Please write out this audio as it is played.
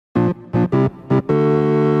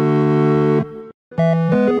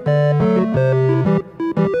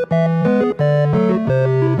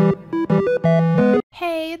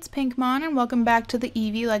welcome back to the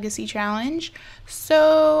Eevee Legacy Challenge.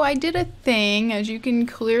 So I did a thing, as you can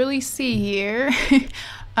clearly see here.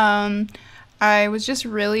 I was just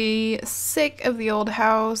really sick of the old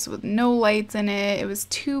house with no lights in it. It was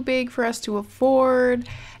too big for us to afford,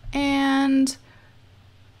 and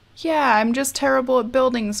yeah, I'm just terrible at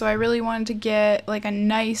building, so I really wanted to get like a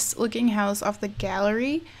nice looking house off the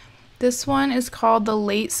gallery. This one is called the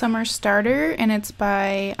Late Summer Starter, and it's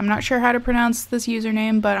by, I'm not sure how to pronounce this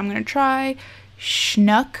username, but I'm gonna try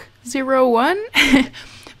Schnuck01.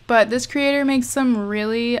 But this creator makes some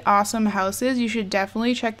really awesome houses. You should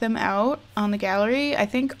definitely check them out on the gallery. I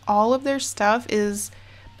think all of their stuff is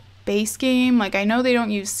base game. Like, I know they don't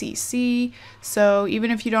use CC, so even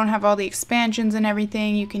if you don't have all the expansions and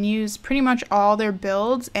everything, you can use pretty much all their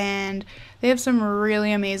builds, and they have some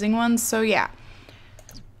really amazing ones, so yeah.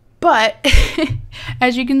 But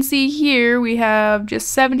as you can see here, we have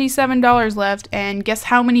just $77 left, and guess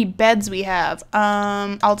how many beds we have?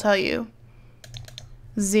 I'll tell you.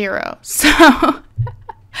 0. So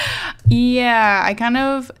yeah, I kind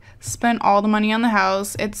of spent all the money on the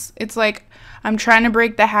house. It's like I'm trying to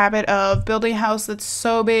break the habit of building a house that's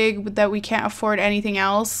so big that we can't afford anything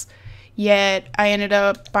else. Yet I ended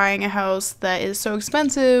up buying a house that is so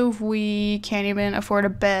expensive we can't even afford a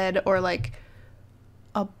bed or like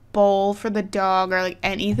a bowl for the dog or like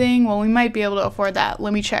anything. Well, we might be able to afford that.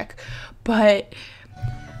 Let me check. But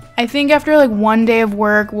I think after like one day of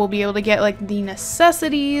work, we'll be able to get like the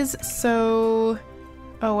necessities. So,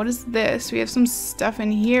 oh, what is this? We have some stuff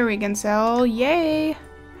in here we can sell. Yay!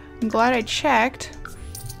 I'm glad I checked.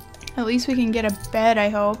 At least we can get a bed, I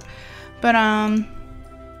hope. But, oh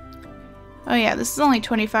yeah, this is only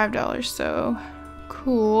 $25, so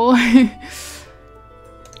cool.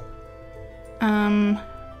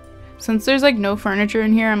 Since there's like no furniture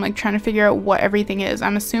in here, I'm like trying to figure out what everything is.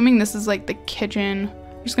 I'm assuming this is like the kitchen.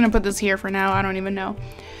 I'm just gonna put this here for now. I don't even know.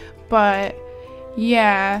 But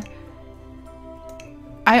yeah,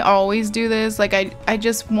 I always do this. Like I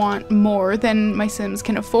just want more than my Sims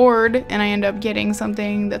can afford, and I end up getting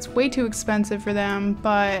something that's way too expensive for them,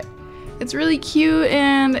 but it's really cute,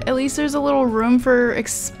 and at least there's a little room for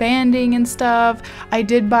expanding and stuff. I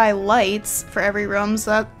did buy lights for every room, so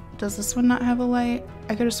that, does this one not have a light?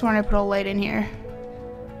 I could have sworn I put a light in here.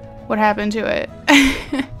 What happened to it?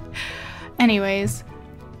 Anyways,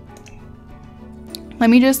 let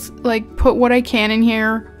me just like put what I can in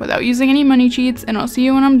here without using any money cheats, and I'll see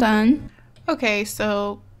you when I'm done. Okay,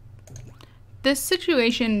 so this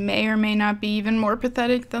situation may or may not be even more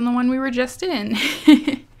pathetic than the one we were just in.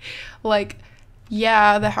 Like,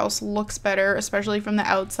 yeah, the house looks better, especially from the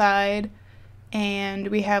outside, and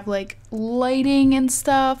we have like lighting and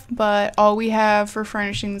stuff, but all we have for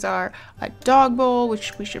furnishings are a dog bowl,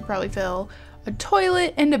 which we should probably fill, a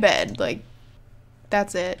toilet, and a bed. Like,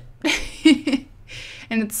 that's it.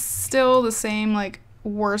 And it's still the same, like,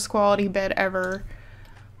 worst quality bed ever.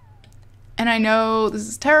 And I know this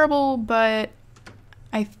is terrible, but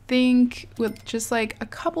I think with just like a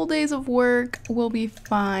couple days of work, we'll be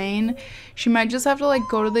fine. She might just have to like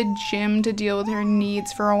go to the gym to deal with her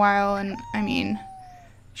needs for a while, and I mean,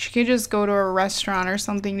 she could just go to a restaurant or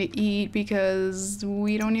something to eat because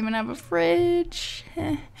we don't even have a fridge.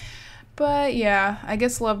 But yeah, I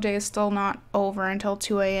guess love day is still not over until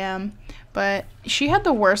 2 a.m. But she had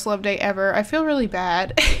the worst love day ever. I feel really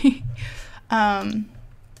bad.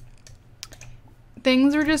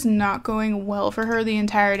 Things were just not going well for her the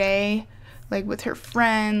entire day. Like with her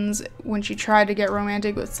friends, when she tried to get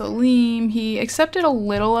romantic with Salim, he accepted a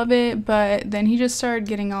little of it, but then he just started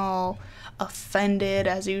getting all offended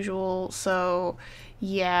as usual. So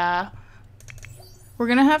yeah, we're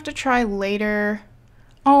gonna have to try later.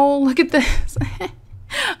 Oh, look at this.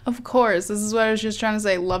 Of course, this is what I was just trying to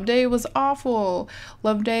say. Love Day was awful.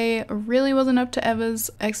 Love Day really wasn't up to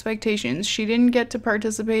Eva's expectations. She didn't get to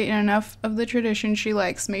participate in enough of the tradition she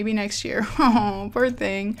likes. Maybe next year. Oh, poor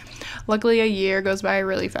thing. Luckily, a year goes by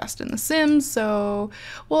really fast in The Sims, so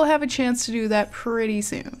we'll have a chance to do that pretty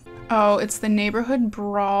soon. Oh, it's the neighborhood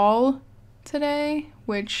brawl today,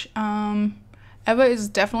 which Eva is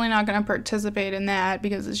definitely not going to participate in that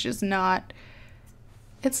because it's just not...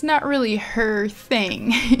 It's not really her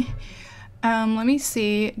thing. Let me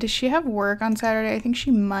see. Does she have work on Saturday? I think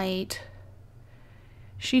she might.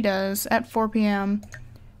 She does, at 4 p.m.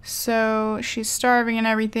 So she's starving and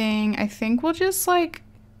everything. I think we'll just, like,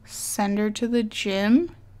 send her to the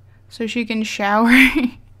gym so she can shower.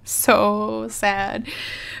 So sad.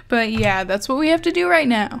 But yeah, that's what we have to do right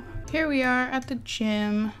now. Here we are at the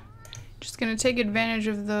gym. Just gonna take advantage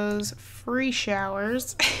of those free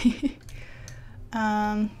showers.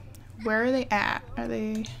 Where are they at? Are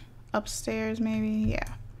they upstairs maybe? Yeah.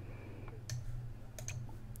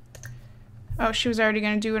 Oh, she was already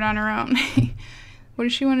gonna do it on her own. What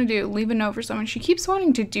does she want to do? Leave a note for someone. She keeps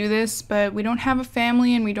wanting to do this, but we don't have a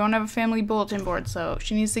family and we don't have a family bulletin board, so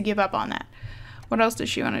she needs to give up on that. What else does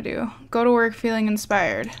she want to do? Go to work feeling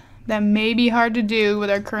inspired. That may be hard to do with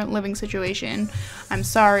our current living situation. I'm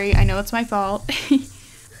sorry. I know it's my fault.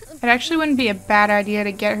 It actually wouldn't be a bad idea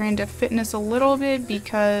to get her into fitness a little bit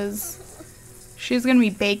because she's going to be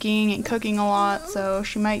baking and cooking a lot, so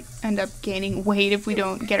she might end up gaining weight if we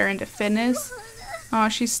don't get her into fitness. Oh,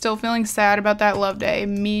 she's still feeling sad about that love day.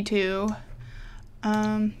 Me too.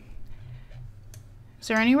 Is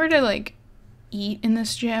there anywhere to, like, eat in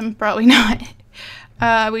this gym? Probably not.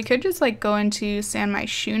 We could just, like, go into San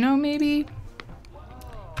Myshuno, maybe,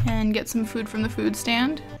 and get some food from the food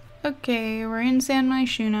stand. Okay, we're in San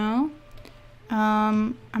Myshuno.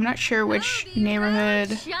 I'm not sure which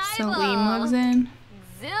neighborhood Salim lives in,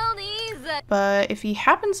 but if he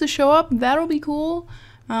happens to show up, that'll be cool.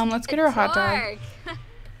 Let's get her a hot dog.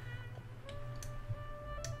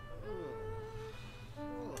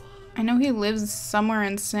 I know he lives somewhere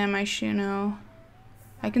in San Myshuno.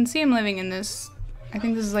 I can see him living in this, I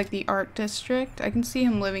think this is like the art district. I can see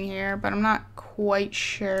him living here, but I'm not quite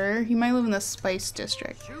sure. He might live in the spice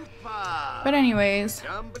district. But anyways,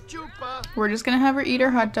 we're just gonna have her eat her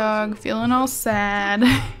hot dog, feeling all sad.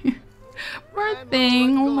 Poor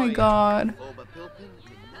thing, oh my god.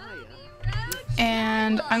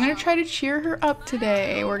 And I'm gonna try to cheer her up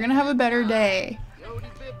today. We're gonna have a better day.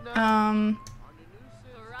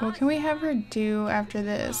 What can we have her do after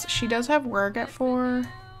this? She does have work at 4,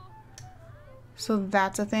 so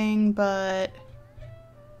that's a thing, but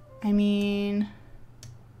I mean,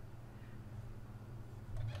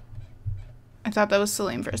 I thought that was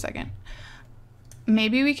Salim for a second.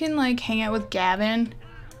 Maybe we can like hang out with Gavin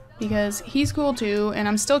because he's cool too, and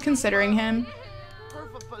I'm still considering him.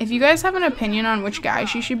 If you guys have an opinion on which guy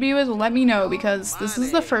she should be with, let me know, because this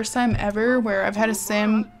is the first time ever where I've had a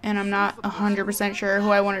sim and I'm not 100% sure who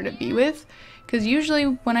I want her to be with. Because usually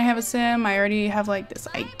when I have a sim, I already have like this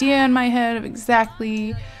idea in my head of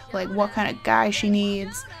exactly like what kind of guy she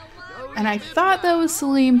needs. And I thought that was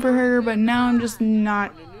Salim for her, but now I'm just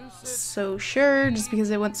not so sure just because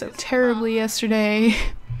it went so terribly yesterday.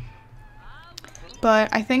 But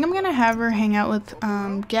I think I'm gonna have her hang out with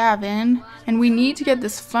Gavin, and we need to get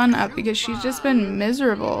this fun up because she's just been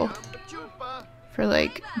miserable for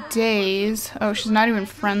like days. Oh, she's not even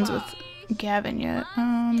friends with Gavin yet.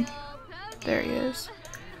 There he is.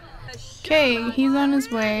 Okay, he's on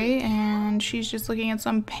his way, and she's just looking at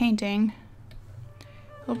some painting.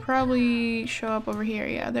 He'll probably show up over here.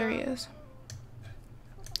 Yeah, there he is.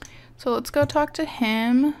 So let's go talk to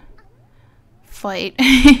him. Fight.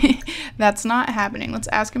 That's not happening. Let's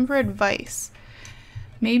ask him for advice.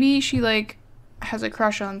 Maybe she like has a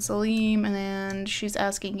crush on Salim and then she's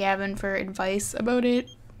asking Gavin for advice about it.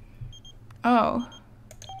 Oh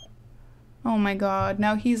my god,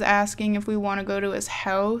 now he's asking if we want to go to his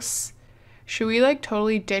house. Should we like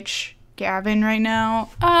totally ditch Gavin right now?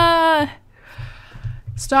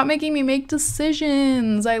 Stop making me make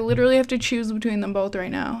decisions. I literally have to choose between them both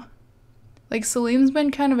right now. Like, Salim's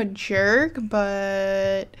been kind of a jerk,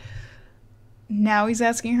 but now he's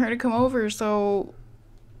asking her to come over, so...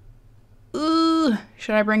 Ugh.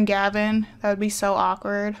 Should I bring Gavin? That would be so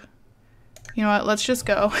awkward. You know what? Let's just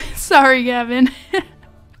go. Sorry, Gavin.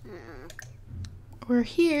 We're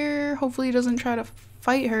here. Hopefully he doesn't try to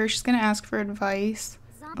fight her. She's gonna ask for advice.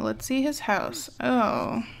 Let's see his house.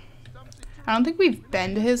 Oh. I don't think we've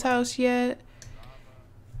been to his house yet.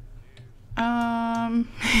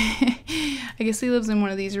 I guess he lives in one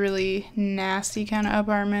of these really nasty kind of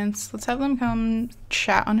apartments. Let's have them come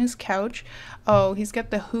chat on his couch. Oh, he's got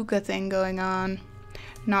the hookah thing going on.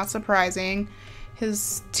 Not surprising.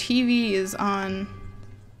 His TV is on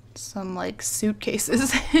some like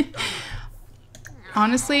suitcases.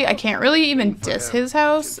 Honestly, I can't really even diss his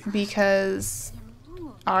house because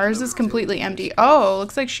ours is completely empty. Oh,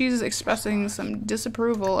 looks like she's expressing some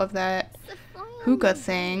disapproval of that hookah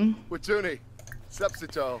thing.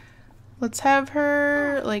 Let's have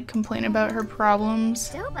her like complain about her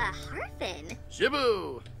problems.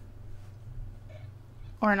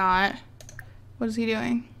 Or not. What is he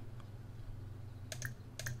doing?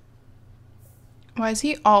 Why is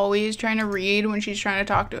he always trying to read when she's trying to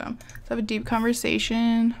talk to him? Let's have a deep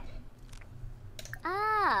conversation.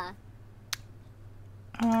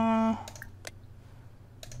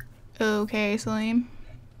 Okay, Salim.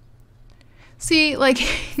 See, like,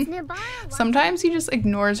 sometimes he just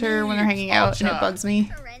ignores her when they're hanging out and it bugs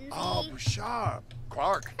me. Oh, sharp.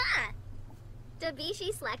 Quark.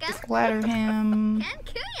 Flatter him.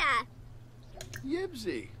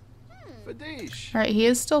 Yibsy. Alright, he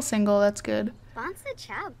is still single, that's good.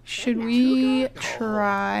 Should we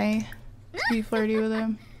try to be flirty with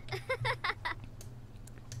him?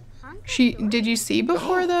 Did you see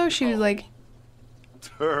before though? She was like,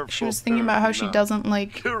 she was thinking about how she doesn't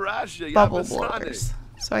like bubble blowers.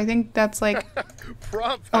 So I think that's like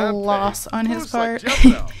a loss on his part.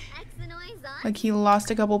 Like he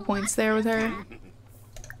lost a couple points there with her.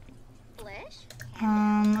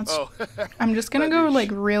 I'm just gonna go like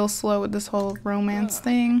real slow with this whole romance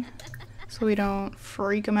thing so we don't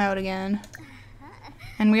freak him out again.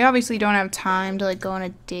 And we obviously don't have time to like go on a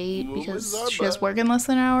date because she has work in less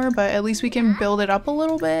than an hour, but at least we can build it up a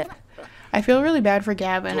little bit. I feel really bad for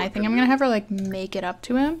Gavin. I think I'm gonna have her like make it up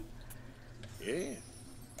to him.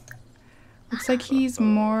 Looks like he's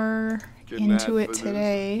more into it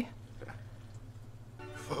today.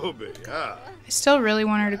 I still really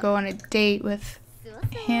want her to go on a date with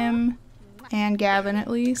him and Gavin at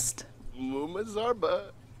least. And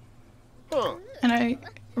I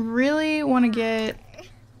really want to get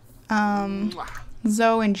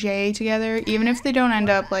Zoe and Jay together, even if they don't end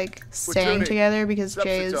up like staying together because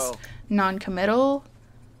Jay is non-committal.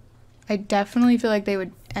 I definitely feel like they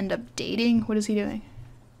would end up dating. What is he doing?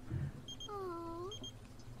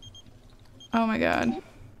 Oh my god.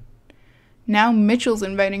 Now Mitchell's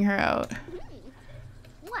inviting her out.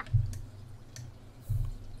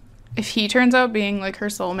 If he turns out being like her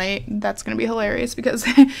soulmate, that's gonna be hilarious because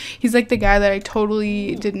he's like the guy that I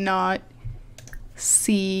totally did not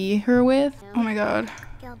see her with. Oh my god.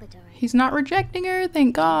 He's not rejecting her,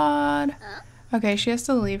 thank god. Okay, she has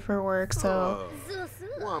to leave for work, so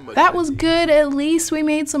that was good. At least we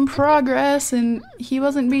made some progress and he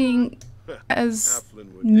wasn't being as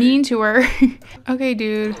mean to her. Okay,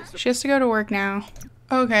 dude, she has to go to work now.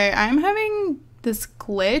 Okay, I'm having this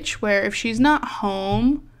glitch where if she's not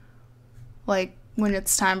home, like when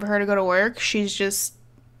it's time for her to go to work, she's just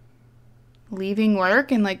leaving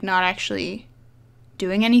work and like not actually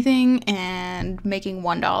doing anything and making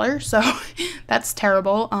 $1. So that's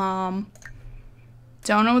terrible.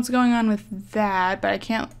 Don't know what's going on with that, but I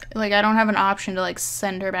can't, like, I don't have an option to like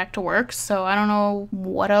send her back to work, so I don't know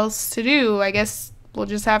what else to do. I guess we'll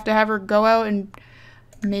just have to have her go out and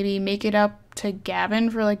maybe make it up to Gavin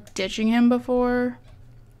for like ditching him before.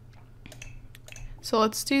 So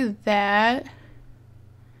let's do that.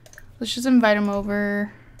 Let's just invite him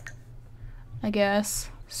over, I guess.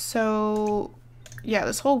 So yeah,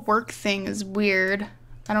 this whole work thing is weird.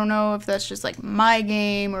 I don't know if that's just like my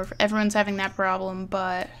game or if everyone's having that problem,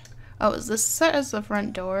 but oh, is this set as the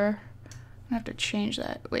front door? I have to change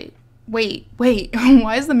that. Wait. Why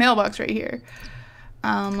is the mailbox right here?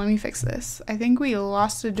 Let me fix this. I think we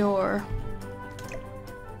lost a door.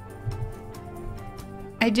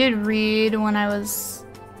 I did read when I was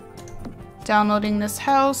downloading this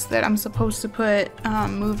house that I'm supposed to put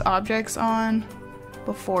move objects on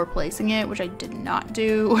before placing it, which I did not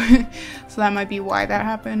do. So that might be why that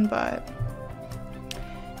happened, but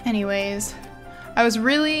anyways, I was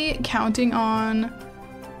really counting on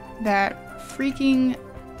that freaking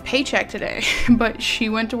paycheck today, but she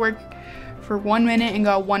went to work for 1 minute and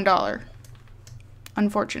got $1,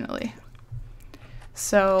 unfortunately.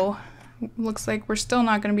 So looks like we're still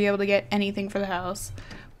not going to be able to get anything for the house,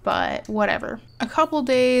 but whatever. A couple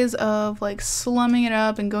days of like slumming it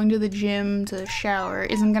up and going to the gym to shower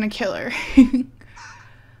isn't gonna kill her.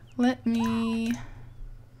 Let me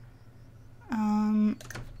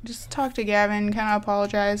just talk to Gavin, kind of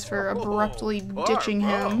apologize for abruptly ditching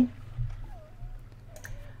him.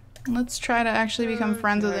 Let's try to actually become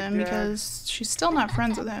friends with him because she's still not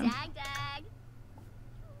friends with him.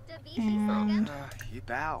 And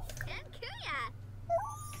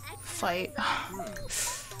fight.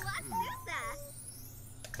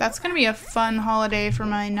 That's gonna be a fun holiday for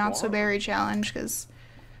my not so berry challenge because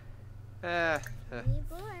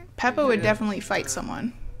Peppa would definitely fight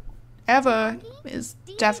someone. Eva is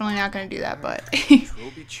definitely not gonna do that, but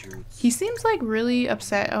he seems like really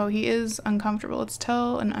upset. Oh, he is uncomfortable. Let's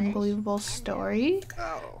tell an unbelievable story.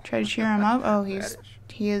 Try to cheer him up. Oh,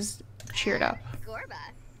 he is cheered up.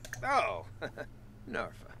 Oh, Nerfa.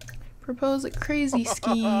 Propose a crazy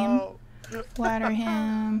scheme. Flatter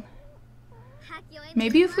him.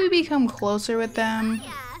 Maybe if we become closer with them,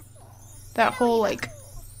 that whole like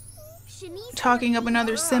talking up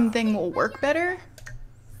another sim thing will work better.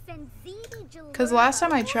 Because last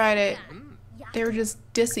time I tried it, they were just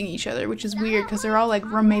dissing each other, which is weird because they're all like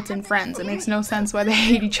roommates and friends. It makes no sense why they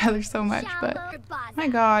hate each other so much, but my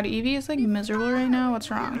god, Eevee is like miserable right now. What's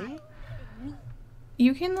wrong?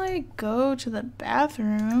 You can like go to the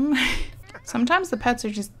bathroom. Sometimes the pets are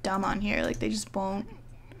just dumb on here, like they just won't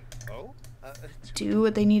do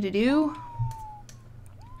what they need to do.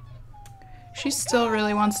 She still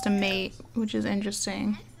really wants to mate, which is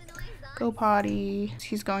interesting. Go potty.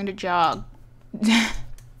 He's going to jog.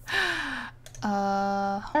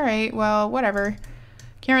 Alright, well, whatever.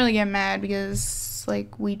 Can't really get mad because,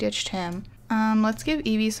 like, we ditched him. Let's give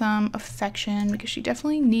Eevee some affection because she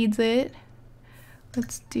definitely needs it.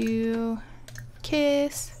 Let's do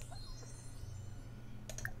kiss.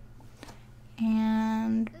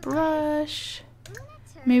 And brush.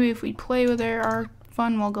 Maybe if we play with her, our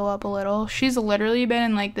fun will go up a little. She's literally been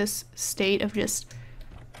in, like, this state of just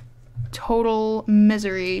total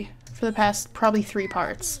misery for the past probably 3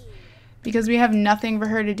 parts. Because we have nothing for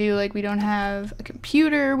her to do. Like, we don't have a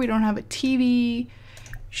computer, we don't have a TV.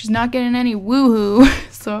 She's not getting any woohoo,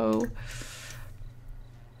 so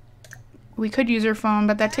we could use her phone,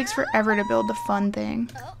 but that takes forever to build the fun thing.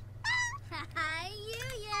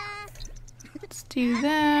 Let's do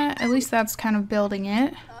that. At least that's kind of building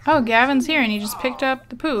it. Oh, Gavin's here and he just picked up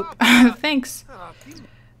the poop. Thanks.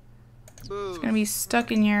 It's gonna be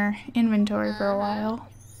stuck in your inventory for a while.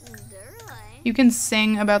 You can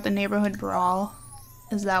sing about the neighborhood brawl.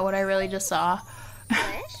 Is that what I really just saw?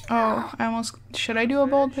 Oh, I almost... Should I do a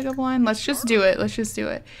bold pickup line? Let's just do it. Let's just do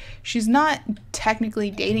it. She's not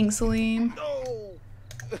technically dating Salim.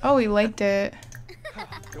 Oh, he liked it.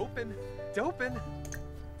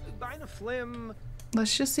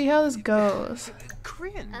 Let's just see how this goes.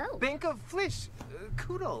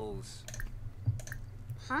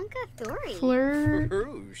 Flirt.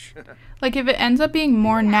 Like, if it ends up being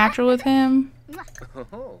more natural with him,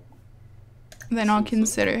 then I'll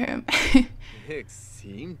consider him.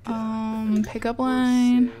 Pickup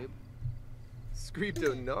line.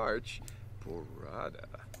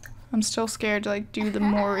 I'm still scared to, like, do the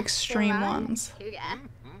more extreme ones.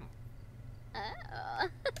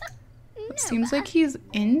 It seems like he's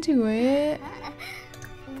into it.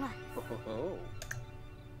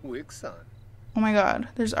 Oh my god,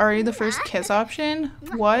 there's already the first kiss option?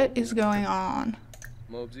 What is going on?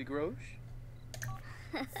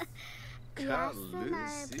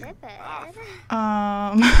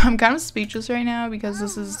 I'm kind of speechless right now because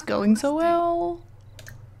this is going so well.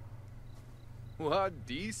 I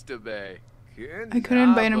couldn't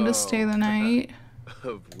invite him to stay the night.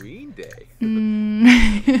 I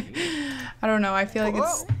don't know. I feel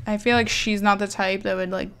like she's not the type that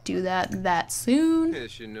would, like, do that soon.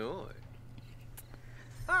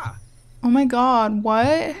 Oh my god,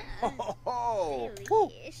 what?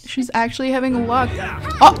 She's actually having luck.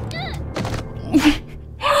 Oh!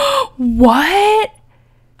 What?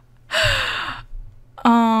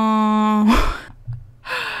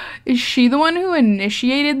 Is she the one who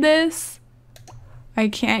initiated this? I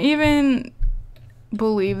can't even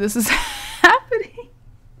believe this is happening.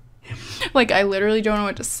 Like, I literally don't know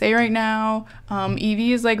what to say right now.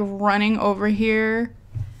 Eevee is, like, running over here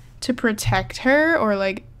to protect her or,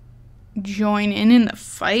 like, join in the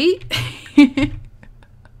fight.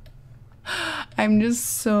 I'm just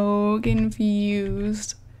so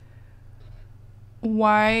confused.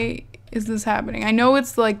 Why is this happening? I know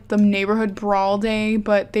it's like the neighborhood brawl day,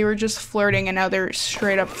 but they were just flirting and now they're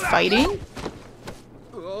straight up fighting.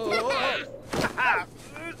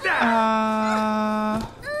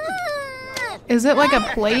 Is it like a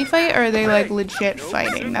play fight or are they like legit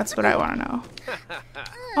fighting? That's what I want to know.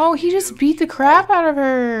 Oh, he just beat the crap out of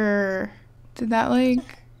her. Did that like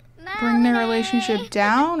bring their relationship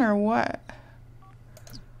down or what?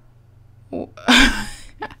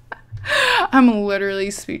 I'm literally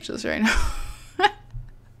speechless right now.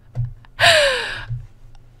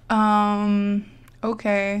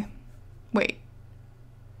 Okay. Wait.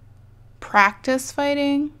 Practice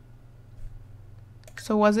fighting?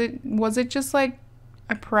 So was it just like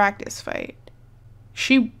a practice fight?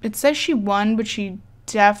 It says she won, but she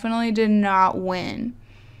definitely did not win.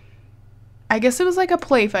 I guess it was like a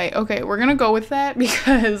play fight. Okay, we're gonna go with that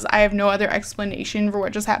because I have no other explanation for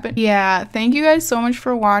what just happened. Yeah, thank you guys so much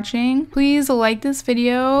for watching. Please like this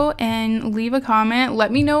video and leave a comment.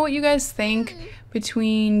 Let me know what you guys think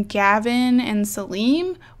between Gavin and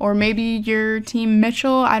Salim, or maybe your team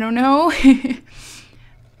Mitchell, I don't know.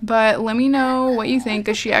 But let me know what you think,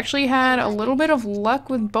 because she actually had a little bit of luck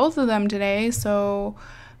with both of them today, so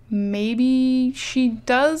maybe she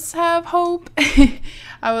does have hope.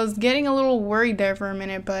 I was getting a little worried there for a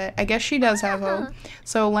minute, but I guess she does have hope.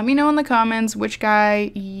 So let me know in the comments which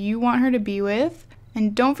guy you want her to be with.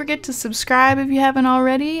 And don't forget to subscribe if you haven't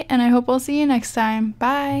already, and I hope I'll see you next time.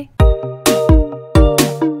 Bye!